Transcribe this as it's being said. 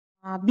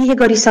बिहे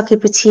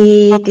गरिसकेपछि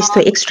त्यस्तो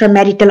एक्स्ट्रा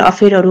म्यारिटल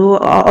अफेयरहरू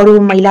अरू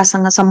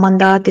महिलासँग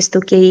सम्बन्ध त्यस्तो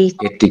केही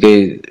यतिकै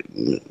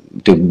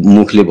त्यो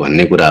मुखले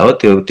भन्ने कुरा हो।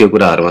 त्यो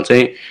कुराहरुमा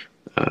चाहिँ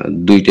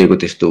दुईटैको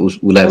त्यस्तो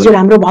उलाई हजुर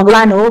हाम्रो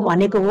भगवान हो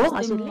भनेको हो।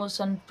 हजुर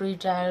मोसन प्री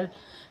ट्रायल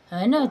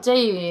हैन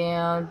चाहिँ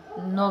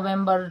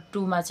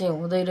november2 मा चाहिँ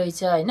हुँदै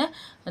रहेछ हैन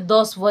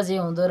 10 बजे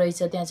हुँदो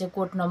रहेछ त्यहाँ चाहिँ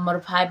कोर्ट नम्बर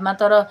 5 मा।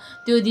 तर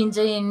त्यो दिन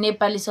चाहिँ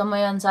नेपाली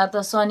समय अनुसार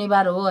त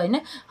शनिबार हो हैन।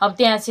 अब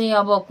त्यहाँ चाहिँ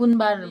अब कुन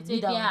बार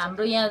त्यहाँ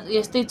हाम्रो यहाँ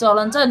यस्तै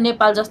चलन छ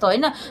नेपाल जस्तो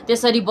हैन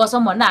त्यसरी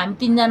बसौं भन्न हामी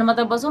 3 जना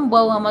मात्र बसौं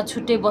बाउआमा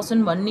छुट्टै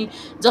बसुन् भन्ने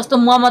जस्तो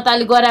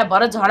ममताले गरे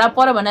भएर झडा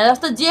पर्यो भने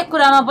जस्तो जे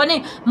कुरामा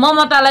पनि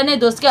ममतालाई नै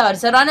दोष के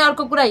हर्षर। अनि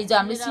अर्को कुरा हिजो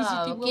हामीले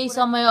सीसीटीभी केही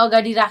समय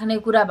अगाडि राख्ने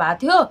कुरा भएको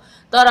थियो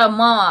तर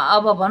म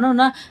अब भनौं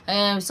न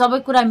सबै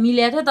कुरा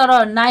मिलेको थियो तर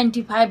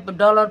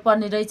 $95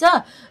 पर्ने रहेछ।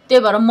 त्यही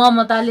भएर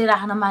ममताले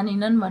राख्न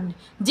मानिनन् भन्ने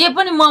जे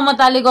पनि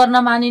ममताले गर्न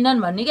मानिनन्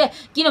भन्ने के।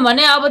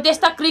 किनभने अब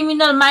त्यस्ता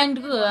क्रिमिनल माइन्ड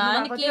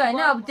के हैन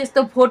अब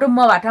त्यस्तो फोटो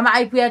म भाटामा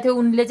आइपुगेको थियो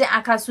उनले चाहिँ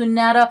आँखा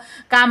सुन्याएर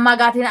काममा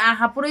गएको थिएन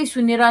आँखा पुरै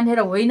सुनेर अनेर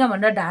होइन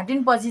भनेर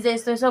ढाँटिन पछि चाहिँ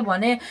यस्तो यसो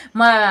भने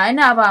म हैन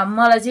अब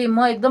मलाई चाहिँ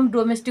म एकदम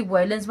डोमेस्टिक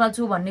भाइलेन्समा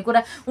छु भन्ने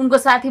कुरा उनको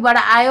साथीबाट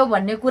आयो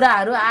भन्ने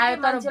कुराहरू आयो।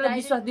 तर मान्छेलाई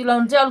विश्वास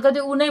दिलाउनु चाहिँ अलिकति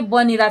उनै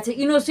बनिरहेछ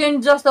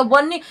इनोसेन्ट जस्तो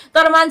बन्ने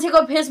तर मान्छेको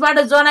फेसबाट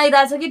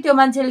जनाइरहेछ कि त्यो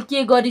मान्छेले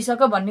के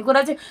गरिसक्यो भन्ने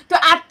कुरा चाहिँ त्यो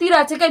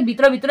आत्तिरहेछ क्या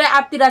भित्रभित्रै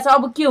आत्तिरहेछ।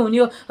 अब के हुने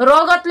हो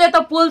रगतले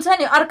त पोल्छ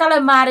नि अर्कालाई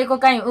मारेको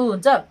काहीँ उ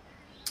हुन्छ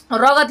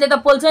रगतले त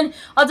पोल्छ नि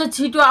अझ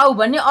छिटो आऊ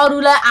भन्ने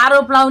अरूलाई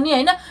आरोप लाउने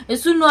हैन।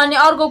 सुन्नु अनि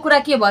अर्को कुरा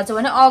के भन्छ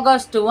भने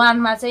अगस्त 1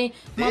 मा चाहिँ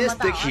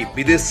देशदेखि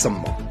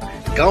विदेशसम्म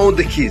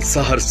गाउँदेखि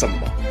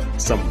शहरसम्म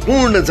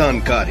सम्पूर्ण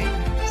जानकारी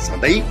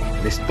सधैँ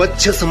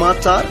निष्पक्ष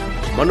समाचार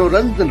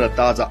मनोरञ्जन र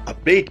ताजा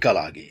अपडेटका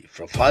लागि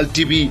profile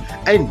TV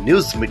and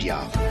news media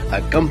a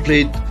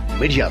complete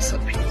media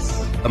service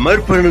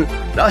समर्पण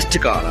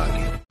राष्ट्रका लागि।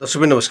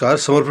 दर्शक नमस्कार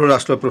समर्पण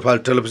राष्ट्र profile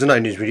television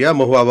and news media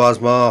म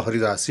आवाजमा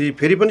हरिदासी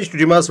फेरि पनि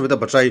स्टुडियोमा सविता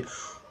भट्टराई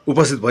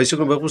उपस्थित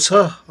भइसक्नु भएको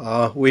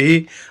छ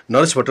उही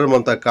नरेश भट्टर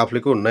ममता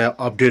काफ्लेको नयाँ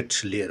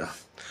अपडेट लिएर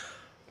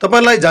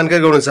तपाईलाई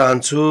जानकारी गराउन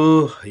चाहन्छु।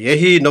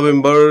 यही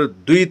नोभेम्बर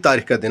 2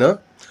 तारिकका दिन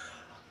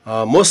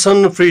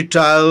मोसन फ्री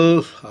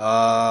ट्रायल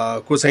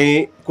को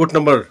चाहिँ कोर्ट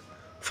नम्बर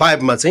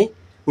 5 मा चाहिँ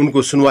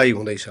उनको सुनवाई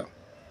हुँदैछ।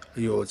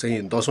 यो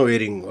चाहिँ 10औं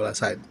हियरिङ होला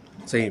सायद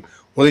चाहिँ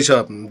हुँदैछ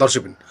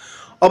दर्शकबिन।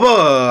 अब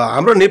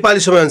हाम्रो नेपाली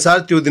समयअनुसार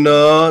त्यो दिन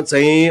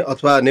चाहिँ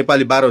अथवा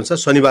नेपाली बार अनुसार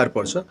शनिबार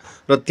पर्छ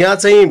र त्यहाँ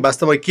चाहिँ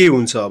वास्तवमा के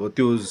हुन्छ अब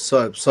त्यो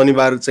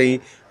शनिबार चाहिँ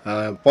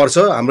पर्छ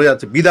हाम्रो यहाँ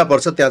चाहिँ बिदा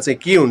पर्छ त्यहाँ चाहिँ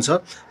के हुन्छ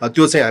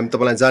त्यो चाहिँ हामी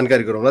तपाईलाई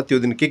जानकारी गराउँला। त्यो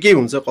दिन के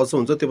हुन्छ कसो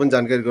हुन्छ त्यो पनि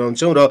जानकारी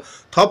गराउँछौँ र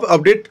थप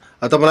अपडेट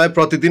तपाईलाई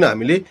प्रतिदिन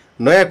हामीले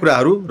नयाँ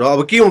कुराहरू र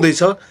अब के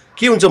हुँदैछ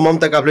के हुन्छ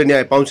ममता काफ्ले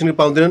न्याय पाउँछन् कि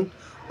पाउँदैनन्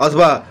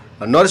अथवा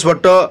नरेश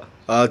भट्ट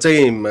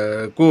चाहिँ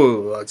को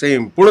चाहिँ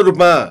पूर्ण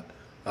रूपमा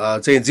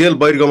चाहिँ जेल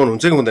बहिर्गमन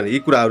हुन्छ कि हुँदैन यी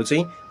कुराहरू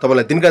चाहिँ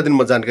तपाईलाई दिनका दिन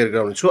म जानकारी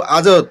गराउने छु।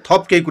 आज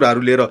थप केही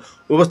कुराहरू लिएर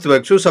उपस्थित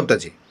भएको छु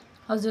सप्ताजी।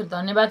 हजुर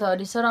धन्यवाद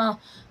हरि सर।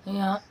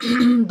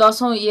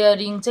 10औं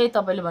इयरिङ चाहिँ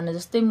तपाईले भने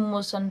जस्तै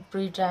मोसन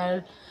प्री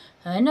ट्रायल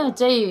हैन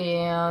चाहिँ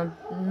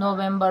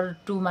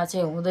november2 मा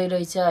चाहिँ हुँदै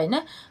रहेछ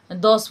हैन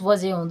 10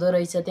 बजे हुँदो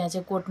रहेछ त्यहाँ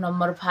चाहिँ कोर्ट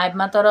नम्बर 5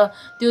 मा। तर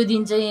त्यो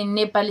दिन चाहिँ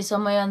नेपाली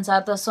समय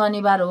अनुसार त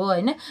शनिबार हो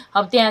हैन।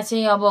 अब त्यहाँ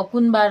चाहिँ अब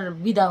कुन बार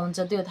बिदा हुन्छ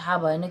त्यो थाहा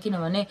भएन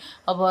किनभने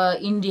अब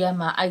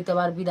इन्डियामा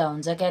आइतबार बिदा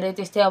हुन्छ क्यारे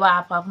त्यस्तै अब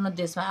आफ्नो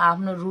देशमा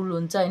आफ्नो रुल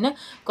हुन्छ हैन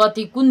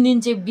कति कुन दिन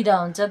चाहिँ बिदा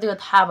हुन्छ त्यो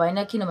थाहा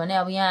भएन किनभने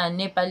अब यहाँ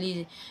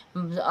नेपाली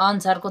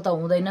अनुसारको त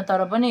हुँदैन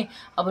तर पनि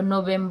अब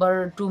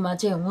november2 मा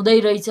चाहिँ हुँदै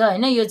रहेछ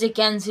हैन। यो चाहिँ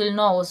क्यान्सल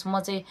नहोस् म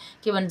चाहिँ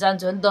के भन्न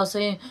चाहन्छु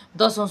भने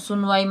 10औं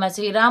सुनवाईमा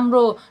चाहिँ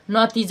राम्रो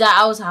नतिजा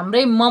आओस्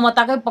हाम्रै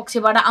ममताकै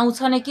पक्षबाट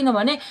आउँछ नै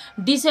किनभने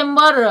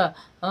डिसेम्बर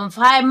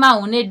 5 मा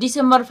हुने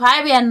डिसेम्बर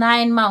 5 या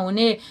 9 मा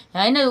हुने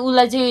हैन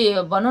उलाई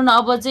चाहिँ भनौं न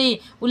अब चाहिँ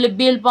उले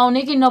बेल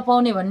पाउने कि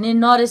नपाउने भन्ने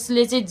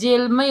नरेशले चाहिँ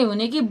जेलमै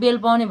हुने कि बेल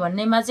पाउने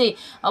भन्नेमा चाहिँ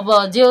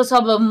अब जे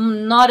सब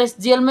नरेश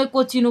जेलमै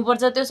कोचिनु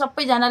पर्छ त्यो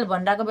सबैजनाले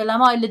भनिरहेको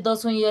बेलामा अहिले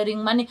 10औं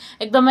इयरिङमा नि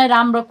एकदमै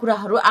राम्रो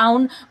कुराहरू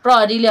आउन्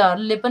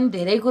प्रहरीले पनि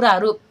धेरै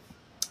कुराहरू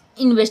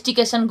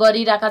इन्भेस्टिगेसन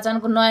गरिरहेका छन्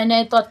नयाँ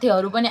नयाँ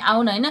तथ्यहरू पनि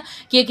आउन हैन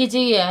के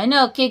चाहिँ हैन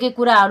के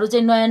कुराहरू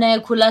चाहिँ नयाँ नयाँ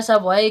खुलासा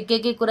भए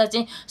के कुरा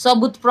चाहिँ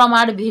सबुत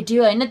प्रमाण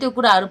भेटियो हैन त्यो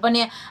कुराहरू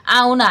पनि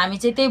आउन हामी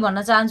चाहिँ त्यही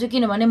भन्न चाहन्छु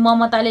किनभने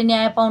ममताले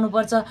न्याय पाउनु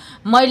पर्छ।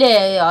 मैले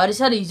हरि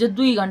सर हिजो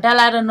 2 घण्टा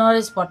लाएर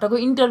नरेश भट्टको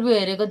इन्टरभ्यु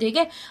हेरेको थिएँ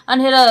के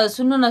अनि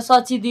सुन्नु न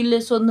सची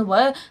दिलले सोध्नु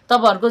भयो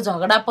तपाईहरुको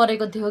झगडा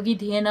परेको थियो कि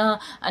थिएन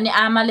अनि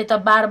आमाले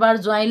त बार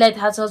ज्वाइँलाई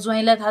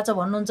थाहा छ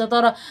भन्नुहुन्छ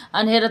तर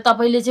अनि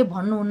तपाईले चाहिँ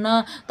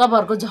भन्नुहुन्न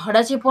तपाईहरुको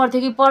झगडा चाहिँ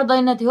पर्थ्यो कि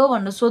पर्दैन थियो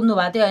भनेर सोध्नु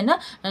भएको थियो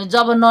हैन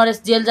जब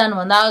नरेश जेल जानु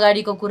भन्दा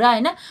अगाडिको कुरा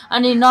हैन।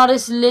 अनि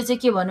नरेशले चाहिँ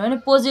के भन्यो भने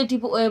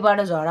पोजिटिभ वेबाट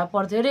झगडा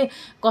पर्थ्यो रे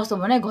कस्तो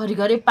भने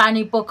घरिघरि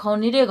पानी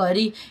पखाउने रे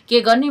घरि के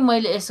गर्ने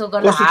मैले यसो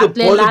गर्दा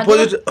हातले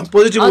लाग्यो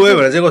पोजिटिभ वे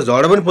भने चाहिँ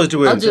झगडा पनि पोजिटिभ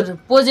वे हुन्छ हजुर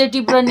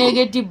पोजिटिभ र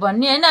नेगेटिभ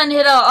भन्ने हैन। अनि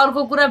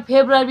अर्को कुरा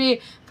फेब्रुअरी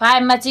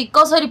 5 मा चाहिँ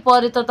कसरी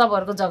पर्यो त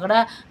तपाईहरुको झगडा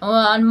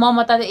अनि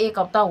ममताले 1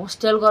 हप्ता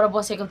होस्टेल गएर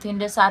बसेको थिइन्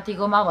रे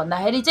साथीकोमा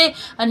भन्दाखेरि चाहिँ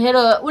अनि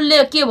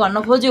उले के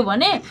भन्न खोज्यो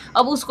भने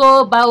अब उसको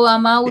बाउ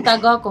बाउआमा उता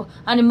गएको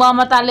अनि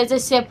ममताले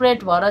चाहिँ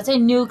सेपरेट भएर चाहिँ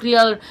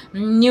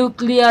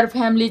न्युक्लियर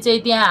फ्यामिली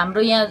चाहिँ त्यहाँ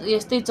हाम्रो यहाँ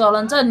यस्तै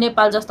चलन छ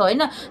नेपाल जस्तो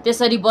होइन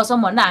त्यसरी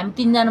बसौँ भन्दा हामी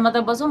 3 जना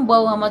मात्र बसौँ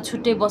बाउआमा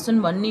छुट्टै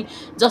बसुन् भन्ने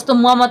जस्तो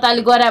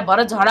ममताले गरे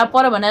भएर झगडा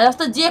पर्यो भने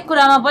जस्तो जे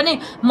कुरामा पनि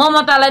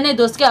ममतालाई नै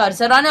दोष के हरि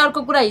सर। अनि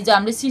अर्को कुरा हिजो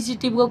हामीले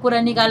सीसीटीभीको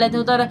कुरा निकालेको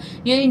थियौँ तर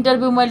यो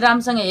इन्टरभ्यू मैले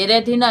राम्रोसँग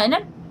हेरेको थिइनँ होइन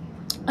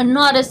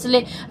नरेशले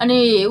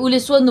अनि उसले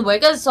सोध्नुभयो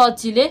क्या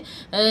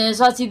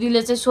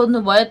सचिदीले चाहिँ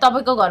सोध्नुभयो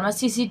तपाईँको घरमा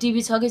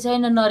सीसीटीभी छ कि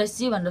छैन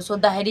नरेशजी भनेर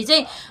सोद्धाखेरि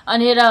चाहिँ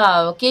अनि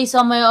केही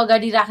समय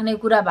अगाडि राख्ने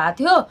कुरा भएको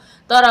थियो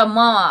तर म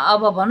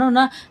अब भनौँ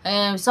न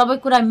सबै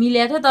कुरा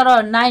मिलेको थियो तर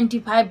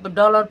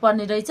 $95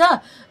 पर्ने रहेछ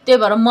त्यही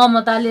भएर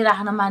ममताले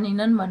राख्न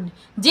मानिनन् भन्ने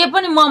जे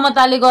पनि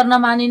ममताले गर्न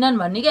मानिनन्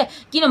भन्ने के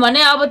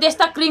किनभने अब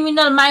त्यस्ता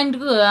क्रिमिनल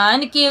माइन्डको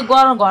होइन के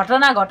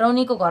घटना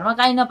घटाउनेको घरमा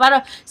काहीँ नपाएर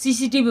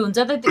सीसीटीभी हुन्छ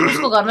त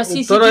उसको घरमा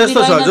सीसीटीभी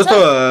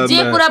जे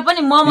कुरा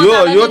पनि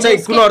ममताले यो चाहिँ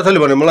कुन अर्थले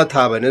भने मलाई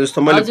थाहा भएन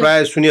जस्तो मैले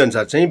प्राय सुने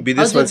अनुसार चाहिँ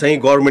विदेशमा चाहिँ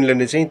गभर्नमेन्टले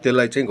नै चाहिँ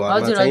त्यसलाई चाहिँ घरमा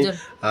चाहिँ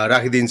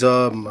राखिदिन्छ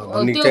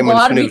भन्ने चाहिँ मैले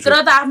सुनेको छु।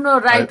 भित्र त आफ्नो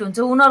राइट हुन्छ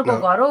उनीहरूको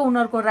घर हो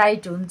उनीहरूको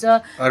राइट हुन्छ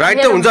राइट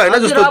त हुन्छ होइन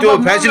जस्तो त्यो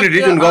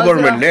फेसिलिटी जुन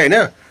गभर्नमेन्टले होइन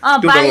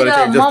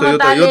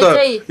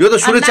यो त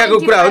सुरक्षाको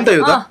कुरा हो नि त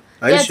यो त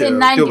चाहिँ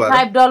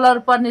 $95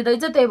 पर्ने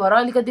रहेछ त्यही भएर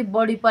अलिकति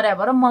बढी पर्या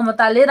भएर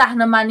ममताले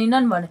राख्न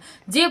मानिनन् भने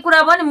जे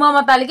कुरा पनि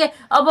ममताले के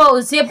अब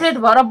सेपरेट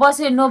भएर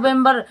बसे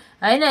नोभेम्बर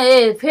होइन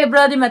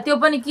फेब्रुअरीमा त्यो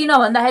पनि किन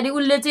भन्दाखेरि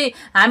उसले चाहिँ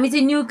हामी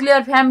चाहिँ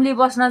न्युक्लियर फ्यामिली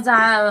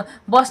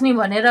बस्ने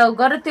भनेर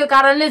गरेर त्यो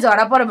कारणले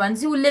झगडा पर्यो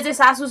भनेपछि उसले चाहिँ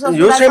सासू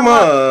ससुरासँग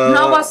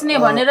नबस्ने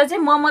भनेर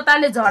चाहिँ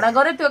ममताले झगडा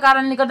गर्यो त्यो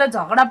कारणले गर्दा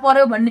झगडा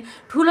पर्यो भन्ने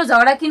ठुलो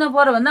झगडा किन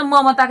पर्यो भन्दा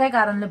ममताकै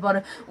कारणले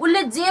पर्यो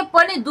उसले जे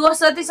पनि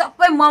दोष जति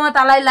सबै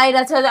ममतालाई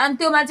लगाइरहेछ अनि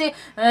त्यो मान्छे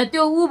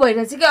त्यो ऊ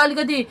भइरहेछ कि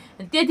अलिकति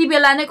त्यति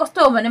बेला नै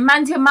कस्तो हो भने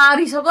मान्छे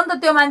मारिसक्यो नि त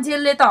त्यो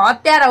मान्छेले त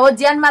हत्यारा हो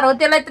ज्यानमार हो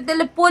त्यसलाई त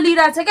त्यसले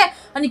पोलिरहेछ क्या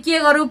अनि के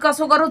गरौँ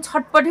कसो गरौँ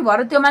छटपटी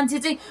भएर त्यो मान्छे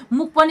चाहिँ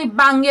मुख पनि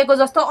बाङ्गेको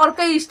जस्तो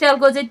अर्कै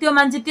स्टाइलको चाहिँ त्यो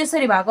मान्छे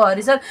त्यसरी भएको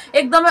हरि सर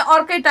एकदमै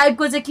अर्कै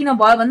टाइपको चाहिँ किन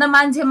भयो भन्दा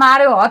मान्छे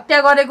मार्यो हत्या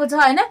गरेको छ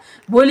होइन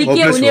भोलि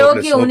के हुने हो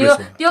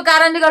त्यो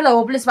कारणले गर्दा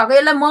होपलेस भएको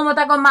यसलाई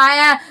ममताको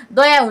माया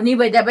दया हुने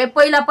भइदिए भए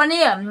पहिला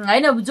पनि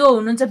होइन जो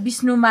हुनुहुन्छ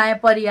विष्णु माया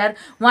परियार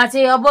उहाँ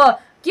चाहिँ अब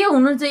के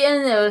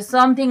हुनुहुन्छ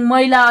समथिङ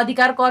महिला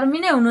अधिकार कर्मी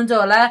नै हुनुहुन्छ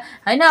होला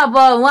होइन अब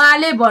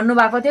उहाँले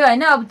भन्नुभएको थियो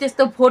होइन अब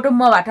त्यस्तो फोटो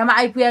म भाटामा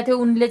आइपुगेको थियो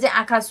उनले चाहिँ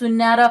आँखा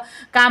सुन्याएर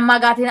काममा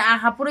गएको थिएन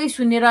आँखा पुरै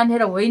सुनेर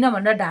अनेर होइन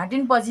भनेर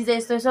ढाँटिन पछि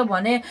चाहिँ यस्तो यसो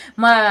भने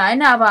म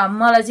होइन अब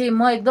मलाई चाहिँ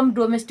म एकदम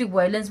डोमेस्टिक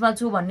भाइलेन्समा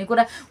छु भन्ने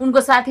कुरा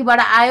उनको साथीबाट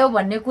आयो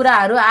भन्ने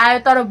कुराहरू आयो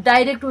तर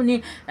डाइरेक्ट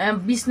उनी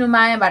विष्णु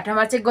माया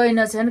भाटामा चाहिँ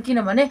गएनछन्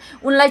किनभने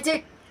उनलाई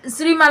चाहिँ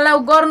श्रीमानलाई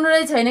गर्नु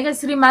नै छैन क्या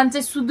श्रीमान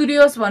चाहिँ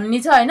सुध्रियोस् भन्ने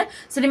छ होइन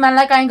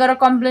श्रीमानलाई काहीँ गएर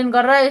कम्प्लेन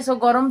गरेर यसो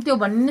गरौँ त्यो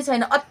भन्ने नै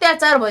छैन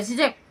अत्याचार भएपछि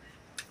चाहिँ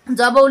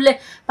जब उसले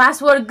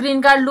पासपोर्ट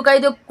ग्रीन कार्ड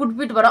लुकाइदियो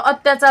कुटपिट भएर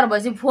अत्याचार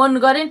भएपछि फोन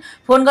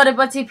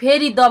गरेपछि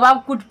फेरि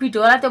दबाब कुटपिट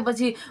होला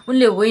त्यसपछि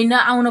उनले होइन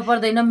आउनु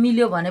पर्दैन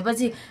मिल्यो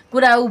भनेपछि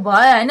कुरा ऊ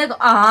भयो होइन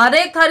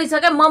हरेक थरी छ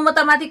क्या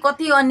ममतामाथि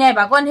कति अन्याय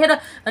भएको अनि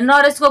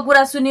नरेशको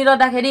कुरा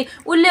सुनिरहँदाखेरि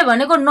उसले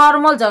भनेको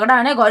नर्मल झगडा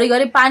भने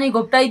घरिघरि पानी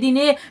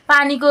घोप्टाइदिने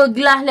पानीको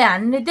गिलासले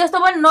हान्ने त्यस्तो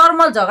पनि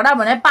नर्मल झगडा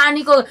भने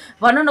पानीको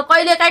भनौँ न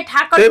कहिले काहीँ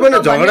ठ्याक्क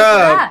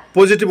झगडा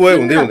पोजिटिभ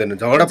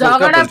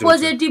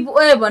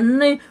वे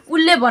भन्ने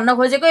उसले भन्न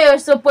खोजेको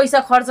यसो पैसा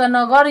खर्च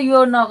नगर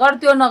यो नगर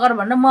त्यो नगर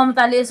भनेर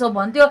ममताले यसो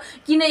भन्थ्यो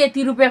किन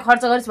यति रुपियाँ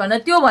खर्च गरिस् भनेर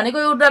त्यो भनेको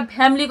एउटा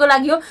फ्यामिलीको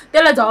लागि हो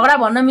त्यसलाई झगडा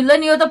भन्न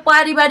मिल्दैन यो त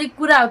पारिवारिक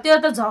कुरा हो त्यो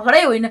त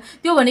झगडै होइन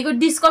त्यो भनेको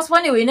डिस्कस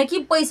पनि होइन कि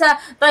पैसा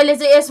तैँले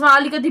चाहिँ यसमा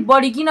अलिकति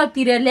बढी किन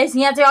तिरेर ल्याइस्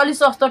यहाँ चाहिँ अलिक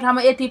सस्तो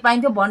ठाउँमा यति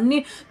पाइन्थ्यो भन्ने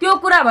त्यो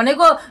कुरा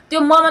भनेको त्यो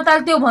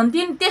ममताले त्यो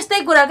भन्थिन्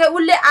त्यस्तै कुरा क्या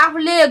उसले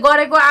आफूले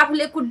गरेको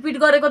आफूले कुटपिट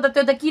गरेको त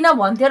त्यो त किन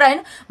भन्थ्यो र होइन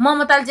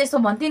ममताले चाहिँ यस्तो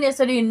भन्थिन्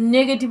यसरी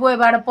नेगेटिभ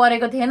वेबाट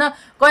परेको थिएन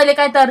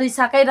कहिलेकाहीँ त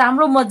रिसाकै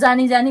राम्रो म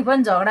जानी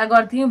पनि झगडा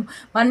गर्थ्यौँ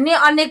भन्ने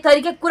अनेक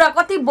थरीकै कुरा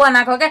कति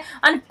बनाएको क्या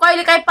अनि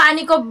कहिलेकाहीँ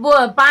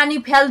पानी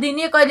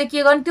फ्यालिदिने कहिले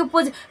के गर्ने त्यो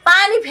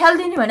पानी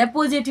फ्यालिदिने भने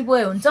पोजिटिभ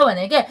वे हुन्छ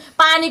भने क्या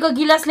पानीको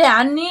गिलासले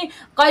हान्ने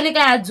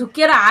कहिलेकाहीँ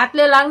झुकेर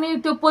हातले लाग्ने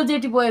त्यो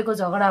पोजिटिभ वेको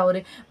झगडा हो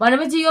अरे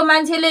भनेपछि यो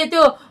मान्छेले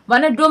त्यो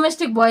भने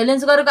डोमेस्टिक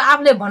भाइलेन्स गरेको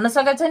आफूले भन्न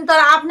सकेको छैन तर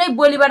आफ्नै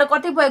बोलीबाट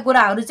कतिपय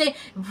कुराहरू चाहिँ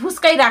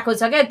फुस्काइरहेको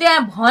छ क्या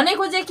त्यहाँ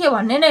भनेको चाहिँ के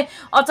भन्ने नै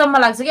अचम्म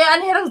लाग्छ क्या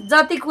अनि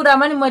जति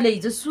कुरामा नि मैले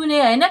हिजो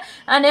सुने होइन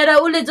अनि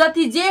उसले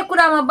जति जे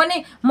कुरामा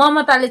पनि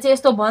ममताले चाहिँ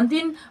यस्तो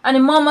भन्थिन् अनि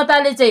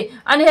ममताले चाहिँ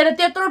अनि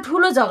त्यत्रो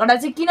ठुलो झगडा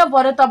चाहिँ किन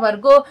पर्यो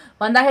तपाईँहरूको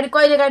भन्दाखेरि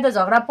कहिलेकाहीँ त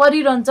झगडा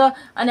परिरहन्छ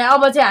अनि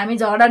अब चाहिँ हामी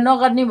झगडा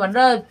नगर्ने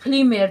भनेर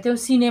फिल्म हेर्थ्यौँ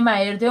सिनेमा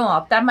हेर्थ्यौँ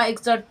हप्तामा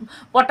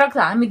पटक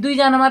हामी 2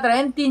 जना मात्र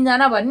होइन 3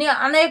 जना भन्ने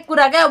अनेक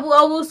कुरा क्या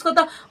अब उसको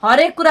त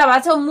हरेक कुरा भएको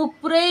छ मुख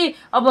पुरै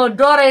अब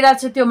डराइरहेको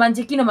छ त्यो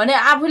मान्छे किनभने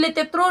आफूले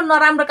त्यत्रो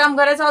नराम्रो काम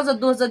गरेछ अझ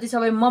दोष जति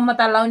सबै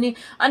ममता लाउने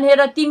अनि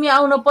तिमी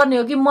आउनु पर्ने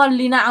हो कि म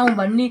लिन आउँ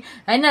भन्ने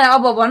होइन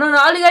अब भनौँ न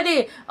अलिकति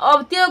अलिकति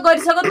अब त्यो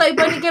गरिसक्यो तै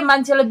पनि के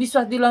मान्छेलाई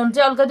विश्वास दिलाउनु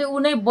चाहिँ अलिकति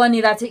उनै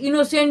बनिरहेछ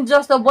इनोसेन्ट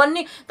जस्तो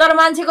बन्ने तर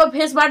मान्छेको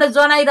फेसबाट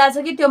जनाइरहेछ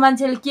कि त्यो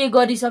मान्छेले के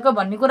गरिसक्यो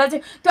भन्ने कुरा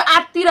चाहिँ त्यो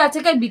आत्तिरहेछ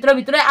क्या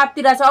भित्रभित्रै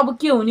आत्तिरहेछ अब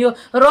के हुने हो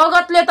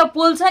रगतले त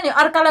पोल्छ नि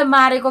अर्कालाई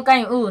मारेको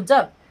काहीँ ऊ हुन्छ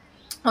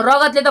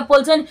रगतले त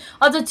पोल्छ नि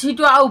अझ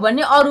छिटो आऊ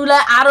भन्ने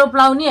अरूलाई आरोप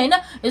लाउने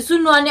होइन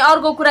सुन्नु अनि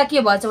अर्को कुरा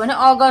के भएछ भने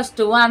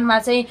अगस्त 1 मा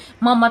चाहिँ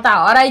ममता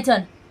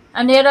हराइछन्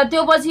अनि हेर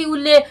त्यो पछि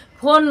उसले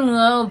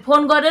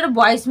फोन गरेर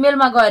भोइस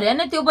मेलमा गरे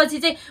होइन त्यो पछि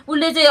चाहिँ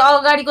उसले चाहिँ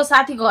अगाडिको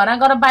साथी घर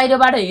गएर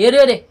बाहिरबाट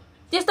हेऱ्यो अरे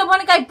त्यस्तो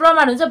पनि काहीँ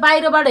प्रमाण हुन्छ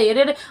बाहिरबाट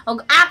हेरेर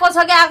आएको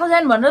छ कि आएको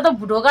छैन भनेर त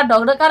ढोका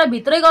ढकढकाएर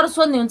भित्रै गएर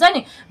सोध्ने हुन्छ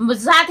नि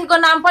साथीको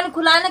नाम पनि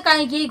खुलाएन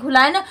काहीँ केही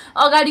खुलाएन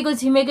अगाडिको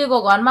छिमेकीको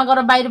घरमा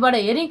गएर बाहिरबाट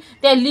हेरेँ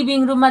त्यहाँ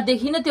लिभिङ रुममा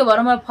देखिनँ त्यो भएर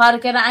म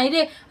फर्केर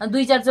आइरे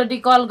 2-4 चोटि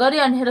कल गरेँ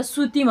अनि हेर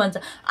सुती भन्छ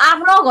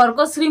आफ्नो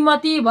घरको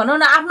श्रीमती भनौँ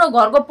न आफ्नो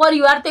घरको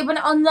परिवार त्यही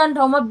पनि अन्जान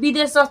ठाउँमा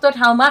विदेश जस्तो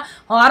ठाउँमा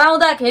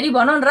हराउँदाखेरि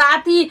भनौँ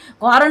राति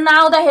घर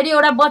नआउँदाखेरि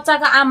एउटा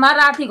बच्चाको आमा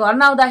राति घर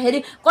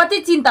नआउँदाखेरि कति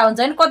चिन्ता हुन्छ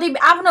नि कति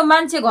आफ्नो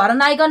मान्छे घर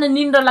नआइकन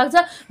निन्द्रा लाग्छ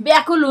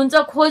व्याकुल हुन्छ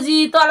खोजी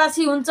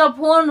तलासी हुन्छ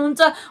फोन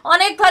हुन्छ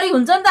अनेक थरी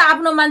हुन्छ नि त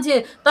आफ्नो मान्छे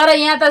तर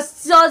यहाँ त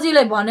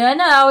सजिलै भन्यो हैन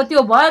अब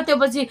त्यो भयो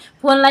त्यसपछि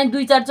फोनलाई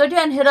 2-4 चोटि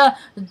अनि हेर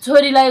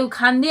छोरीलाई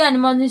खान्दी अनि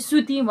म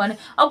सुती भने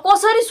अब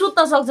कसरी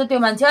सुत्न सक्छ त्यो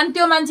मान्छे अनि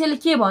त्यो मान्छेले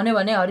के भन्यो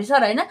भने हरि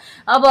सर हैन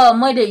अब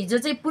मैले हिजो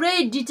चाहिँ पुरै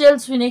डिटेल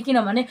सुने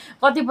किनभने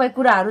कतिपय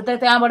कुराहरु त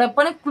त्यहाँबाट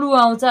पनि क्लु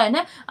आउँछ हैन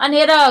अनि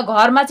हेर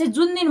घरमा चाहिँ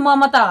जुन दिन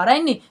ममता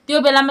हराइन नि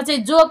त्यो बेलामा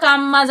चाहिँ जो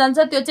काममा जान्छ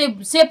त्यो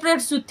चाहिँ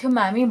सेपरेट सुत्थ्यौं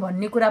हामी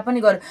भन्ने कुरा पनि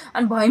गर्यो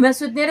अनि भैमा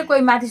सुत्ने रे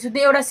कोही माथि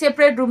सुत्ने एउटा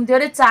सेपरेट रुम थियो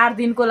रे 4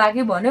 दिनको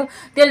लागि भन्यो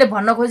त्यसले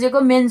भन्न खोजेको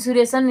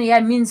मेन्सुरेसन या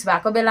मिन्स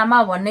भएको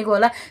बेलामा भन्नेको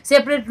होला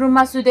सेपरेट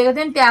रुममा सुतेको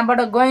थिएन त्यहाँबाट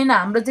गएन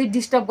हाम्रो चाहिँ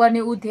डिस्टर्ब गर्ने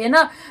उ थिएन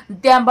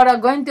त्यहाँबाट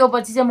गएन त्यो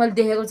पछि चाहिँ मैले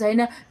देखेको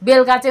छैन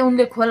बेलका चाहिँ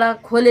उनले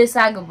खोले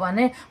साग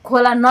भने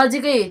खोला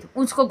नजिकै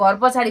उसको घर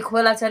पछाडी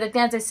खोला छ रे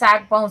त्यहाँ चाहिँ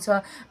साग पाउँछ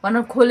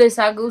भन्न खोले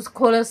साग उस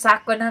खोले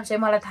सागको नाम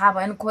चाहिँ मलाई थाहा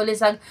भएन खोले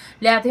साग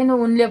ल्याएको थिएन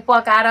उनले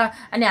पकाएर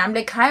अनि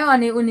हामीले खायौं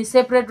अनि उनी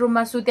सेपरेट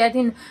रुममा सुत्या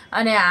थिइन्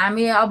अनि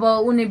हामी अब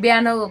उनी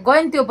बिहान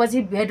गएन त्यो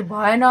पछि भेट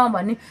भएन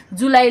भन्ने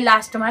जुलाई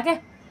लास्टमा के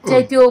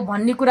चाहिँ त्यो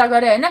भन्ने कुरा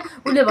गरे हैन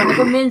उले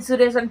भनेको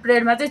मेन्सुरेसन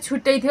पिरियडमा चाहिँ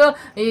छुट्टै थियो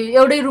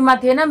एउटै रुममा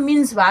थिएन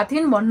मिन्स भएको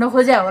थिइन् भन्न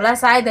खोजे होला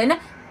सायद हैन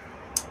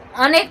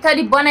अनेक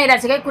थरी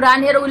बनाइरहेछ के कुरा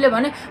अनि उले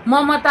भने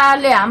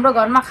ममताले हाम्रो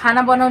घरमा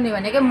खाना बनाउने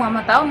भनेकै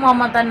ममता हो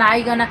ममता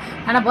नआइकन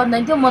खाना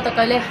बन्दैन थियो म त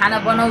कहिले खाना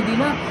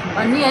बनाउँदिन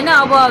भन्ने हैन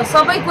अब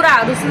सबै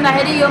कुराहरु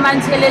सुन्दाखेरि यो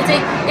मान्छेले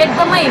चाहिँ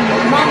एकदमै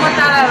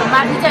ममता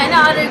माथि चाहिँ हैन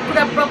अरे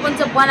कुरा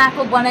प्रपञ्च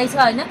बनाएको बनाइछ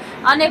हैन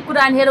अनेक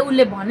कुरा अनि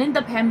उले भन्ने नि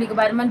त फ्यामिलीको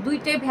बारेमा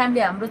दुईटै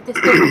फ्यामिली हाम्रो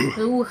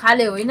त्यस्तो उ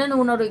खाले होइन नि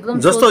उनीहरु एकदम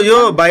जस्तो यो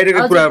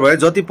बाहिरको कुरा भए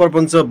जति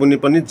प्रपञ्च बुनि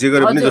पनि जे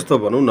गरे पनि जस्तो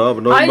भनौं न अब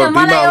नोभेम्बर 2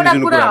 मा आउने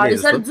कुरा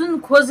सर जुन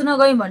खोज्न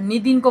गई भन्ने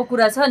दिनको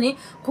कुरा छ नि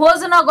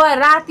खोज्न गए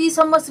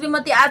रातिसम्म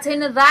श्रीमती आ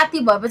छैन राति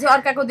भएपछि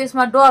अर्काको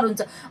देशमा डर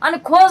हुन्छ अनि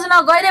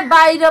खोज्न गएर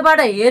बाहिरबाट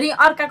हेरि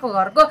अर्काको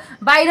घरको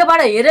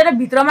बाहिरबाट हेरेर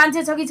भित्र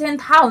मान्छे छ कि छैन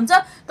थाहा हुन्छ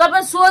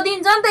तपाईं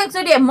सोधिन्छ नि त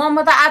एकचोटी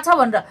ममता आ छ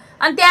भनेर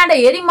अनि त्यहाँबाट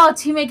हेरि म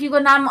छिमेकीको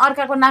नाम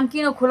अर्काको नाम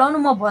किन खुलाउनु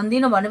म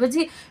भन्दिन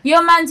भनेपछि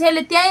यो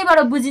मान्छेले त्यहीबाट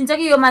बुझिन्छ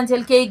कि यो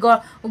मान्छेले केही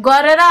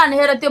गरेर अनि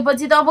हेर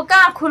त्यसपछि त अब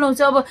कहाँ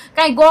खुलाउँछ अब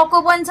कहीं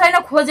गएको पनि छैन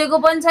खोजेको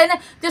पनि छैन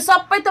त्यो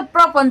सबै त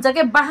प्रपञ्च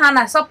के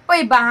बहाना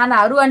सबै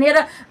बहानाहरु अनि हेर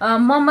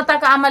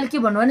ममताको आमाले के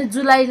भन्नु भने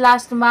जुलाई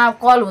लास्टमा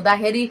कल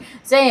हुँदाखेरि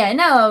चाहिँ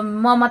हैन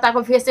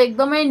ममताको फेस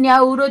एकदमै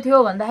न्याउरो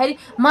थियो भन्दाखेरि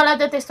मलाई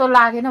त त्यस्तो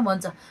लागेन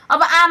भन्छ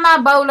अब आमा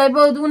बाउलाई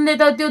उनले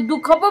त त्यो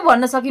दुःख पो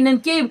भन्न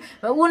सकिनन् केही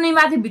उनी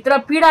माथि भित्र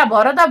पीडा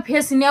भएर त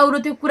फेस न्याउरो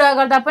थियो कुरा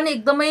गर्दा पनि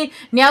एकदमै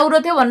न्याउरो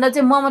थियो भनेर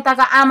चाहिँ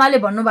ममताको आमाले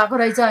भन्नु भएको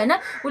रहेछ हैन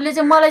उले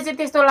चाहिँ मलाई चाहिँ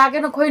त्यस्तो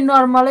लागेन खोइ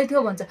नर्मलै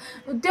थियो भन्छ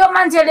त्यो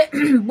मान्छेले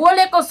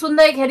बोलेको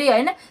सुन्दैखेरि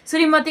हैन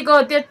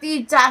श्रीमतीको त्यति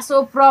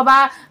चासो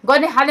प्रभाव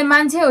गर्ने खाले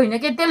मान्छे होइन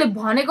के त्यसले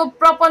भनेको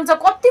प्रपञ्च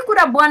कति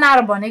कुरा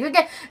बनाएर भनेको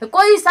के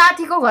कोही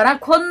साथीको घर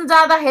खोज्न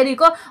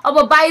जाँदाखेरिको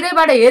अब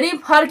बाहिरैबाट हेरि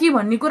फर्की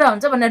भन्ने कुरा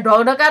हुन्छ भनेर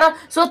ढकढकाएर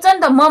सोध्छ नि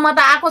त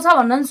ममता आएको छ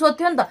भनेर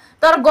सोध्थ्यो नि त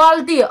तर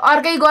गल्ती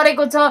अर्कै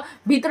गरेको छ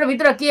भित्र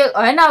भित्र के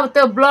हैन अब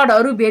त्यो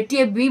ब्लडहरु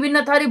भेटिए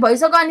विभिन्न थरी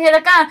भइसक्यो अनि हेर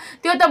कहाँ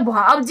त्यो त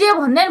अब जे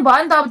भन्दैन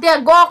भयो नि त अब त्यहाँ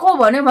गएको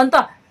भन्यो भने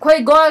त खोइ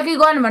गयो कि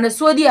गएन भनेर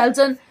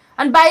सोधिहाल्छन्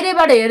अनि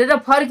बाहिरैबाट हेरेर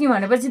फर्की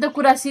भनेपछि त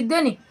कुरा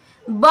सिद्धो नि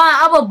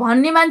अब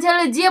भन्ने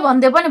मान्छेले जे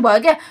भन्दै पनि भयो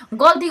क्या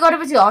गल्ती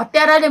गरेपछि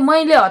हत्याराले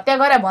मैले हत्या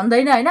गरे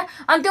भन्दैन हैन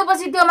अनि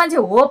त्यसपछि त्यो मान्छे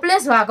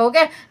होपलेस भएको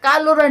क्या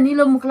कालो र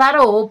नीलो मुख लाएर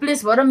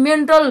होपलेस भएर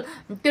मेन्टल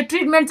त्यो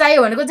ट्रिटमेन्ट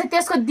चाहियो भनेको चाहिँ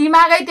त्यसको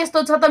दिमागै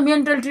त्यस्तो छ त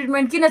मेन्टल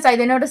ट्रिटमेन्ट किन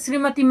चाहिदैन एउटा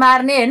श्रीमती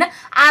मार्ने हैन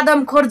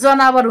आदमखोर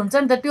जनावर हुन्छ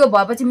नि त त्यो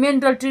भएपछि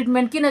मेन्टल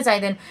ट्रिटमेन्ट किन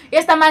चाहिदैन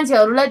यस्ता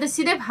मान्छेहरुलाई त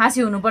सिधै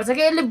फाँसी हुनुपर्छ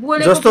के यसले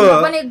बोलेको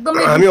पनि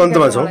एकदमै हामी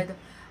अन्तमा छौं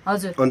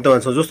हजुर अन्तमा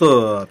छ जस्तो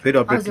फेरि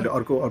अपडेट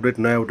अर्को अपडेट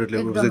नयाँ अपडेटले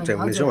उपस्थित चाहिँ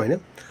हुनेछौँ होइन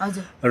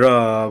हजुर र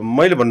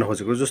मैले भन्न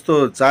खोजेको जस्तो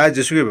चाहे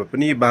जेसुकै भए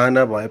पनि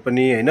बाहना भए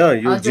पनि होइन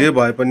यो जे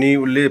भए पनि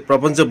उसले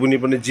प्रपञ्च बुने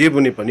पनि जे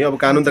बुने पनि अब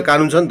कानुन त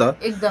कानुन छ नि त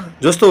एकदम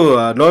जस्तो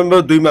नोभेम्बर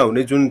 2 मा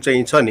हुने जुन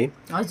चाहिँ छ नि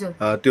हजुर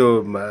त्यो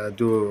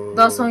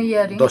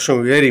 10औं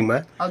इयरिङमा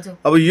हजुर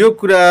अब यो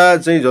कुरा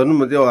चाहिँ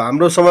झन् त्यो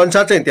हाम्रो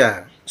समयअनुसार चाहिँ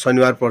त्यहाँ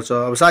शनिबार पर्छ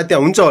अब सायद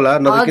त्यहाँ हुन्छ होला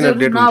नभए किन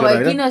डेट हुन्छ होला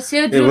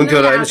होइन हुन्थ्यो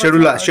होला होइन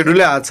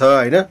सेड्युलै आएको छ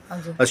होइन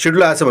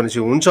सेड्युल आएको छ भनेपछि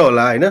हुन्छ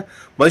होला होइन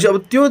भनेपछि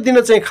अब त्यो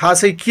दिन चाहिँ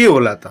खासै के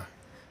होला त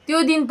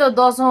त्यो दिन त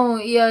 10औं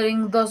इयरिङ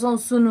 10औं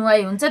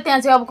सुनवाई हुन्छ त्यहाँ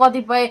चाहिँ अब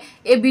कतिपय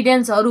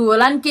एभिडेन्सहरू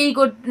होलान्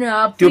केहीको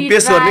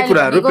पेश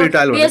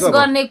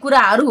गर्ने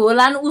कुराहरू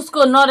होलान्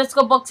उसको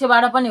नरेशको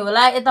पक्षबाट पनि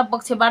होला यता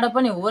पक्षबाट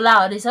पनि होला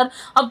हरि सर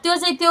अब त्यो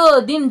चाहिँ त्यो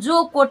दिन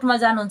जो कोर्टमा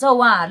जानुहुन्छ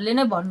उहाँहरूले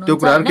नै भन्नुहुन्छ त्यो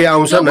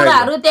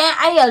कुराहरू त्यहाँ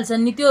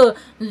आइहाल्छन् नि त्यो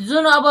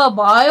जुन अब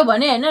भयो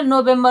भने होइन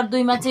नोभेम्बर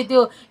 2 मा चाहिँ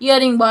त्यो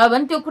इयरिङ भयो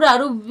भने त्यो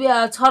कुराहरू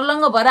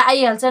छर्लङ्ग भएर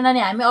आइहाल्छन्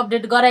अनि हामी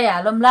अपडेट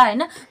गराइहालौँला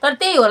होइन तर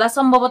त्यही होला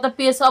सम्भवतः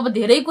पेश अब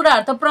धेरै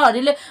कुराहरू त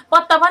प्रहरीले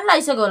पत्ता पनि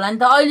लगाइसक्यो होला नि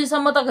त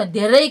अहिलेसम्म त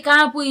धेरै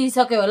कहाँ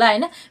पुगिसक्यो होला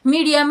होइन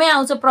मिडियामै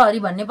आउँछ प्रहरी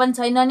भन्ने पनि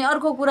छैन अनि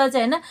अर्को कुरा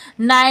चाहिँ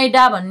होइन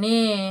नायडा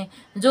भन्ने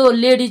जो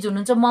लेडिज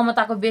हुनुहुन्छ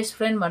ममताको बेस्ट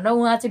फ्रेन्ड भनेर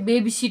उहाँ चाहिँ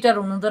बेबी सिटर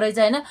हुनुहुँदो रहेछ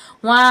होइन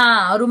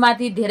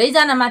उहाँहरूमाथि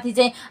धेरैजना माथि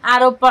चाहिँ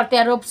आरोप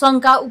प्रत्यारोप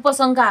शङ्का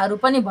उपशङ्काहरू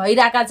पनि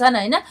भइरहेका छन्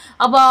होइन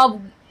अब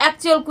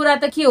एक्चुअल कुरा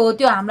त के हो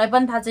त्यो हामीलाई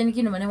पनि थाहा छैन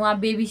किनभने उहाँ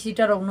बेबी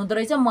सिटर हुनुहुँदो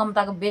रहेछ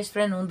ममताको बेस्ट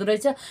फ्रेन्ड हुनुहुँदो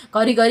रहेछ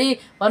घरिघरि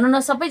भनौँ न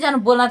सबैजना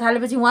बोल्न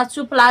थालेपछि उहाँ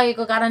चुप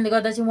लागेको कारणले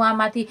गर्दा चाहिँ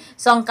उहाँमाथि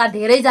शङ्का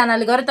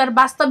धेरैजनाले गरे तर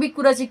वास्तविक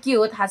कुरा चाहिँ के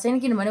हो थाहा छैन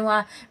किनभने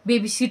उहाँ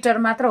बेबी सिटर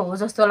मात्र हो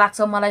जस्तो लाग्छ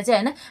मलाई चाहिँ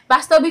होइन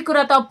वास्तविक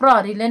कुरा त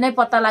प्रहरीले नै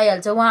पत्ता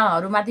लगाइहाल्छ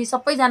उहाँहरूमाथि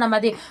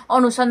सबैजनामाथि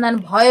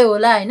अनुसन्धान भयो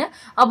होला होइन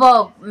अब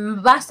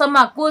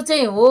वास्तवमा को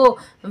चाहिँ हो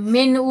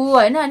मेन ऊ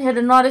होइन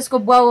अनि नरेशको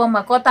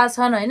बाउआमा कता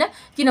छन् होइन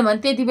किनभने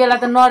त्यति बेला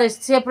त नरेश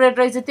सेपरेट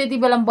रहेछ त्यति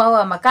बेला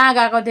बाउआमा कहाँ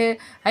गएको थिए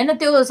होइन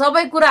त्यो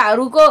सबै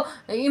कुराहरूको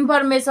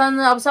इन्फर्मेसन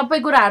अब सबै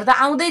कुराहरू त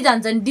आउँदै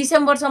जान्छन्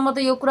डिसेम्बरसम्म त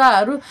यो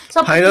कुराहरू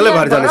फाइनलै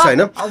भएर जानेछ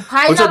होइन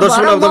हुन्छ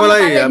दर्शक अब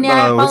तपाईँलाई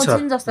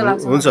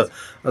हुन्छ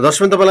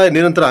दर्शक तपाईँलाई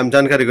निरन्तर हामी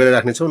जानकारी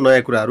गरिराख्नेछौँ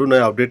नयाँ कुराहरू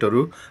नयाँ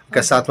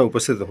अपडेटहरूका साथमा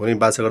उपस्थित हुने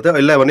बाचा गर्दै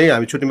अहिले भने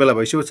हामी छुट्ने बेला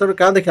भइसक्यो छ र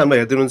कहाँदेखि हामीलाई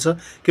हेर्दै हुनुहुन्छ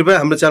कृपया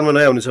हाम्रो च्यानलमा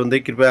नयाँ हुनुहुन्छ भने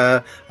कृपया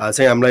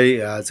चाहिँ हामीलाई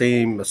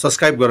चाहिँ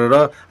सब्सक्राइब गरेर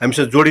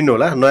हामीसँग जोडिनु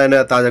होला नयाँ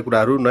नयाँ ताजा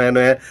कुराहरू नयाँ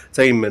नयाँ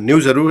चाहिँ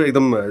न्युजहरू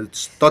एकदम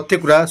तथ्य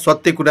कुरा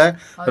सत्य कुरा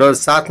र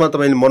साथमा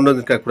तपाईँले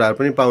मनोरञ्जनका कुराहरू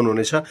पनि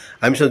पाउनुहुनेछ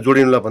हामीसँग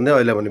जोडिनुला भन्दै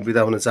अहिले भने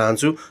बिदा हुन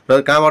चाहन्छु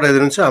र कहाँबाट हेर्दै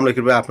हुनुहुन्छ हामीलाई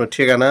कृपया आफ्नो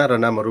ठेगाना र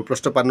नामहरू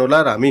प्रश्न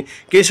पार्नुहोला र हामी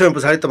केही समय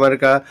पछाडि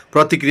तपाईँहरूका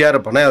प्रतिक्रिया र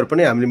भनाइहरू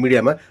पनि हामीले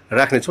मिडियामा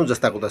राख्नेछौँ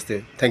जस्ताको तस्तै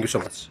थ्याङ्क यू सो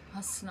मच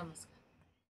हस् नमस्कार